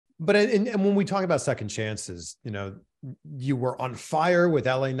But and when we talk about second chances, you were on fire with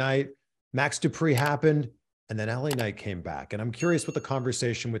LA Knight. Max Dupri happened, and then LA Knight came back. And I'm curious what the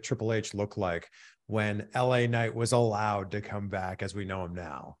conversation with Triple H looked like when LA Knight was allowed to come back as we know him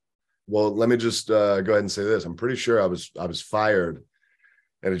now. Well, let me just go ahead and say this. I'm pretty sure I was fired,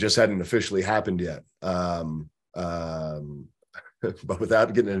 and it just hadn't officially happened yet. But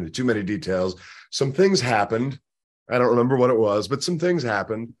without getting into too many details, some things happened. I don't remember what it was, but some things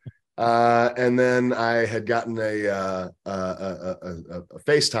happened. And then I had gotten a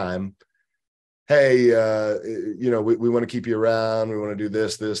FaceTime. Hey, we want to keep you around. We want to do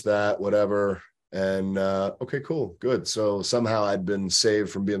this, that, whatever. And okay, cool, good. So somehow I'd been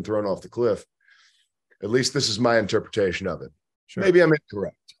saved from being thrown off the cliff. At least this is my interpretation of it. Sure. Maybe I'm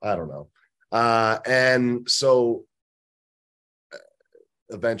incorrect. I don't know. And so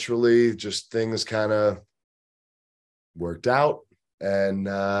eventually just things kind of worked out. And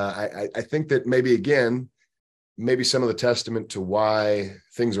I think that maybe some of the testament to why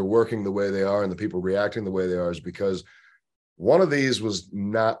things are working the way they are and the people reacting the way they are is because one of these was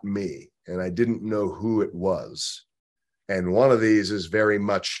not me and I didn't know who it was. And one of these is very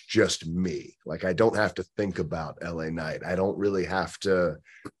much just me. Like, I don't have to think about LA Knight. I don't really have to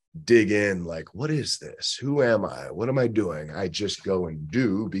dig in like, what is this? Who am I? What am I doing? I just go and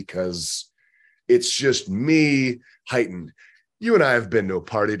do because it's just me heightened. You and I have been to a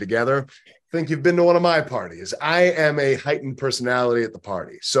party together. I think you've been to one of my parties. I am a heightened personality at the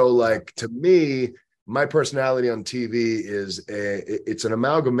party. So like, to me, my personality on TV it's an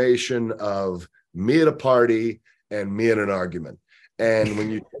amalgamation of me at a party and me in an argument. And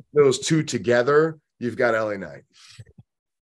when you put those two together, you've got LA Knight.